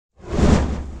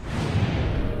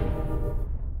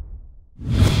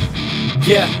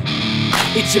Yeah,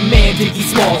 it's your man Diggy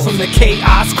Smalls from the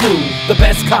Chaos Crew, the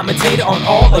best commentator on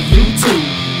all of YouTube.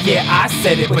 Yeah, I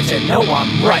said it, but you know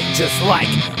I'm right. Just like,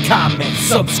 comment,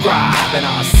 subscribe, and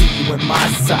I'll see you in my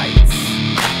sights.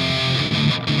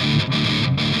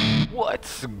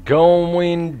 What's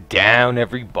going down,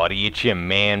 everybody? It's your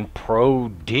man Pro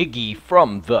Diggy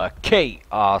from the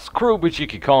Chaos Crew, but you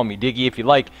could call me Diggy if you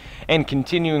like. And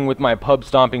continuing with my pub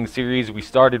stomping series, we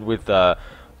started with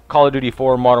Call of Duty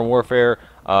 4 Modern Warfare.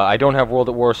 I don't have World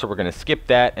at War, so we're going to skip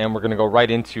that, and we're going to go right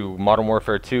into Modern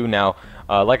Warfare 2. Now,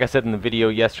 like I said in the video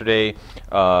yesterday,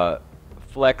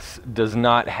 Flex does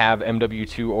not have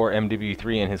MW2 or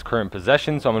MW3 in his current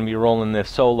possession, so I'm going to be rolling this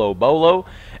solo bolo.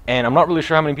 And I'm not really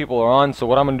sure how many people are on, so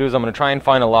what I'm going to do is I'm going to try and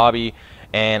find a lobby,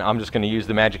 and I'm just going to use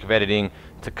the magic of editing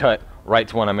to cut right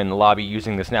to when I'm in the lobby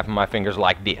using the snap of my fingers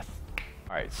like this.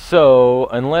 Alright, so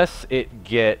unless it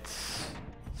gets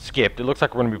skipped, it looks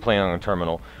like we're going to be playing on a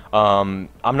terminal. I'm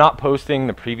not posting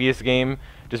the previous game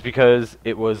just because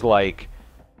it was like,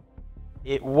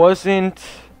 it wasn't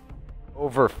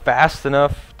over fast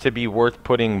enough to be worth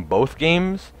putting both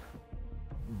games,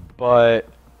 but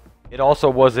it also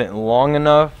wasn't long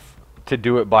enough to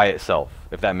do it by itself,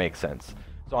 if that makes sense.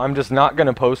 So I'm just not going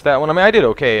to post that one. I mean, I did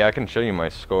okay. I can show you my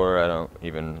score. I don't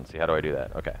even see, how do I do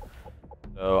that? Okay.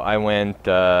 So I went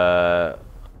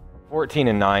 14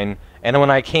 and 9. And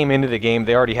when I came into the game,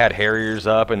 they already had Harriers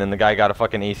up, and then the guy got a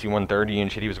fucking AC-130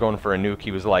 and shit. He was going for a nuke. He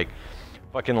was like,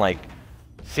 fucking like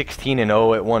 16 and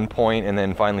 0 at one point, and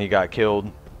then finally he got killed.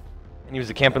 And he was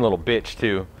a camping little bitch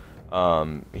too.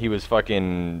 He was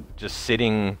fucking just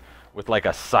sitting with like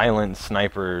a silent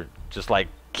sniper, just like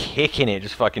kicking it,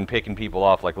 just fucking picking people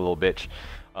off like a little bitch.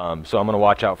 So I'm gonna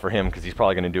watch out for him because he's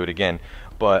probably gonna do it again.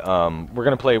 But we're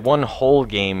gonna play one whole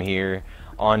game here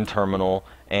on terminal,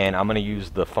 and I'm gonna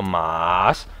use the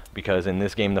FAMAS because in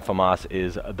this game the FAMAS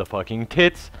is the fucking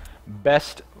tits.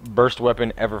 Best burst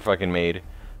weapon ever fucking made,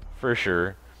 for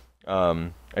sure.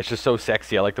 It's just so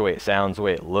sexy. I like the way it sounds, the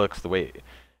way it looks, the way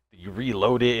you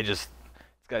reload it. It's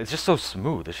just so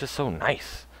smooth. It's just so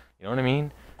nice. You know what I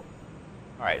mean?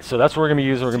 Alright, so that's what we're gonna be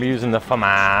using. We're gonna be using the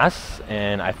FAMAS,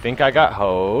 and I think I got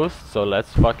host, so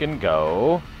let's fucking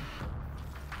go.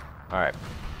 Alright.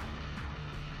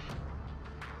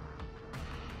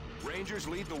 Rangers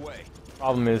lead the way.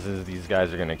 Problem is these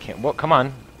guys are gonna camp. Well, come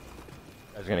on.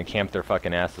 Guys are gonna camp their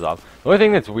fucking asses off. The only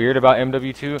thing that's weird about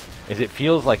MW2 is it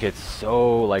feels like it's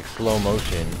so like slow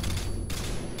motion.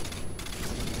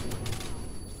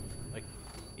 Like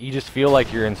you just feel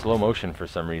like you're in slow motion for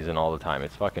some reason all the time.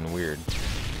 It's fucking weird.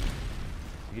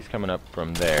 He's coming up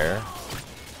from there.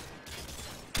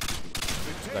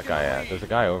 Where's that guy at? There's a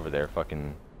guy over there.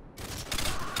 Fucking.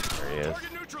 There he is.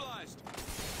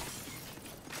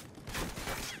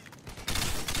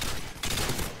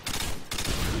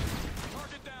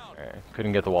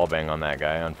 Couldn't get the wall bang on that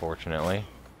guy, unfortunately.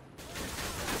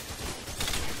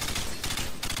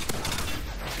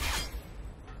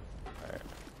 Alright.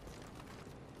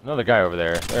 Another guy over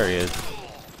there. There he is.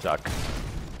 Suck.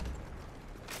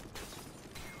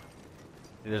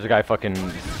 There's a guy fucking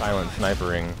silent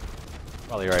snipering.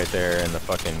 Probably right there in the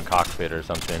fucking cockpit or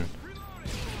something.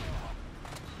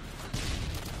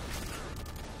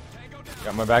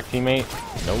 Got my back, teammate?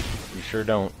 Nope, you sure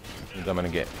don't. Means I'm gonna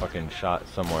get fucking shot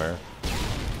somewhere.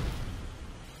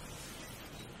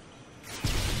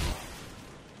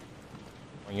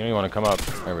 You know you want to come up.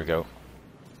 There we go.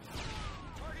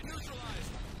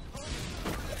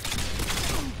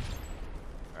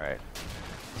 Alright.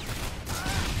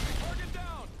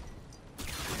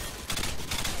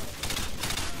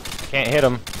 I can't hit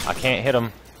him. I can't hit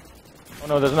him. Oh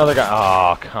no, there's another guy.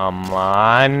 Oh, come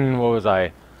on. What was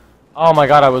I? Oh my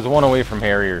god, I was one away from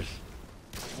Harriers.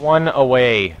 One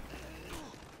away.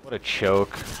 What a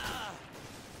choke.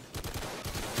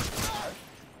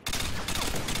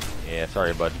 Yeah,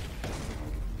 sorry, bud.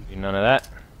 Do none of that.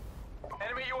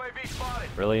 Enemy UAV spotted.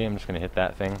 Really? I'm just gonna hit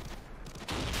that thing.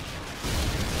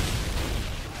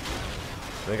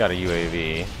 They got a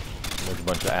UAV. There's a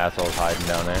bunch of assholes hiding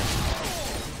down there.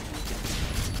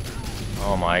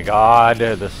 Oh my god,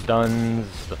 the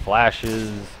stuns, the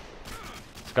flashes,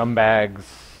 scumbags,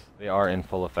 they are in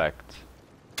full effect.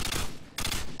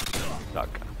 Suck.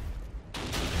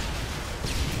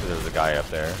 There's a guy up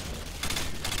there.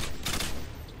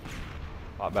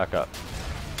 Pop back up.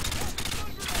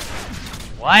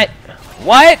 What?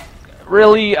 What?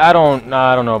 Really? I don't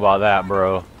know about that,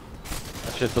 bro.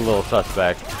 That's just a little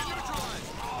suspect.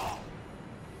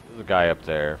 There's a guy up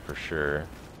there for sure.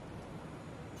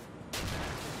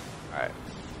 Alright.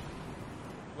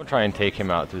 We'll try and take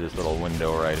him out through this little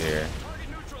window right here.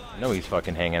 I know he's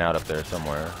fucking hanging out up there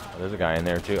somewhere. Oh, there's a guy in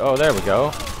there too. Oh, there we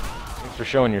go. Thanks for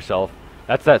showing yourself.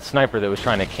 That's that sniper that was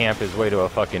trying to camp his way to a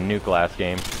fucking nuke last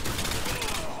game.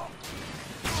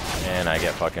 And I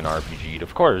get fucking RPG'd.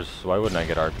 Of course, why wouldn't I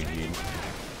get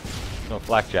RPG'd? No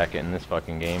flak jacket in this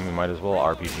fucking game. You might as well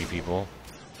RPG people.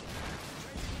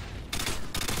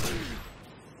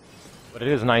 But it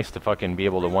is nice to fucking be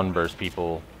able to one-burst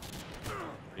people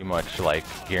pretty much, like,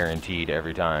 guaranteed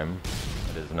every time.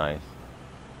 It is nice.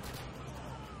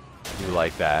 I do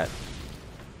like that.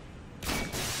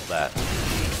 That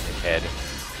head.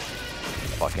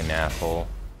 Fucking asshole.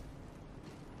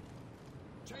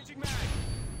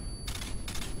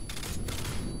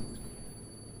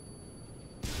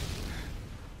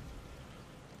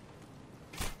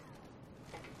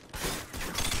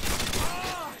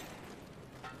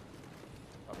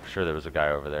 I'm sure there was a guy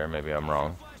over there. Maybe I'm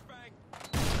wrong.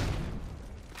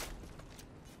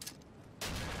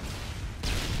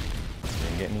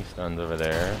 Didn't get any stuns over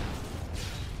there.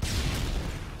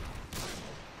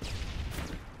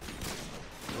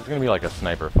 There's gonna be like a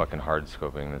sniper fucking hard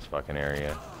scoping this fucking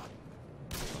area.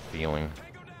 Feeling.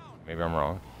 Maybe I'm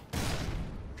wrong.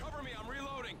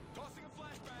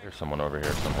 There's someone over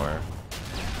here somewhere.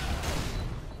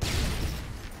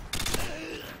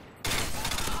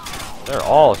 They're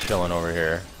all chilling over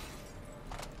here.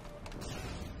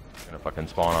 Gonna fucking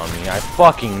spawn on me. I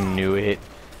fucking knew it.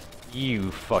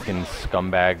 You fucking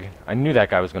scumbag. I knew that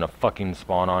guy was gonna fucking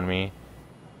spawn on me.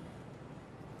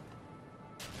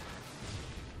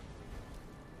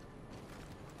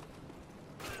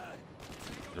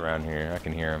 He's around here. I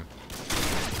can hear him.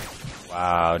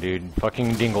 Wow, dude.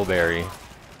 Fucking Dingleberry.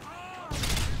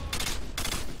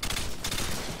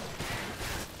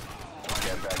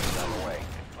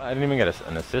 I didn't even get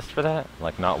an assist for that?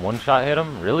 Like, not one shot hit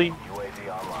him? Really?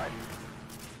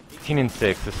 18 and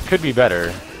 6. This could be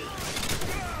better.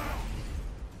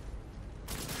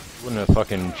 Wouldn't have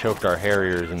fucking choked our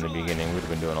Harriers in the beginning. We'd have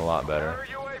been doing a lot better.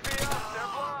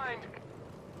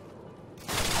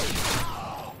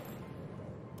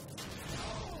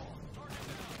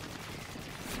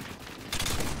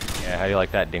 Yeah, how do you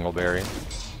like that, Dingleberry?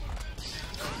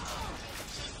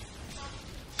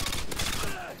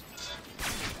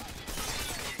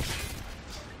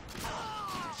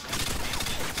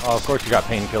 Oh, of course you got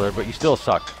Painkiller, but you still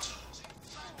suck.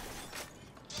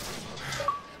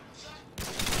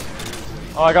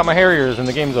 Oh, I got my Harriers and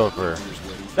the game's over.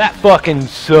 That fucking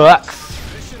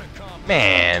sucks.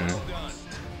 Man.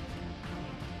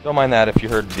 Don't mind that if you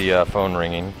heard the phone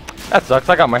ringing. That sucks.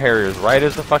 I got my Harriers right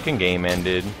as the fucking game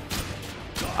ended.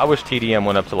 I wish TDM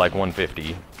went up to like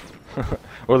 150.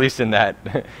 Or at least in that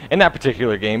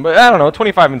particular game. But I don't know,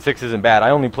 25 and 6 isn't bad.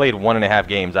 I only played 1.5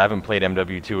 games. I haven't played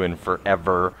MW2 in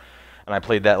forever. And I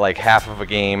played that like half of a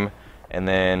game and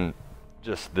then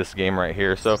just this game right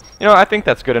here. So, you know, I think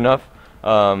that's good enough.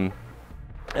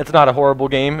 It's not a horrible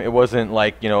game. It wasn't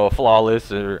like, you know, a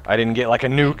flawless, or I didn't get like a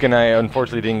nuke, and I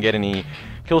unfortunately didn't get any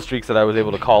kill streaks that I was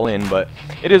able to call in, but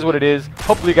it is what it is.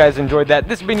 Hopefully you guys enjoyed that.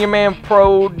 This has been your man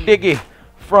Pro Diggy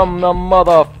from the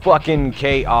motherfucking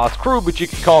Chaos Crew, but you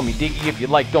can call me Diggy if you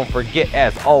like. Don't forget,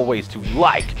 as always, to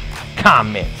like,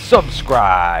 comment,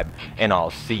 subscribe, and I'll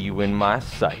see you in my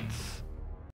sights.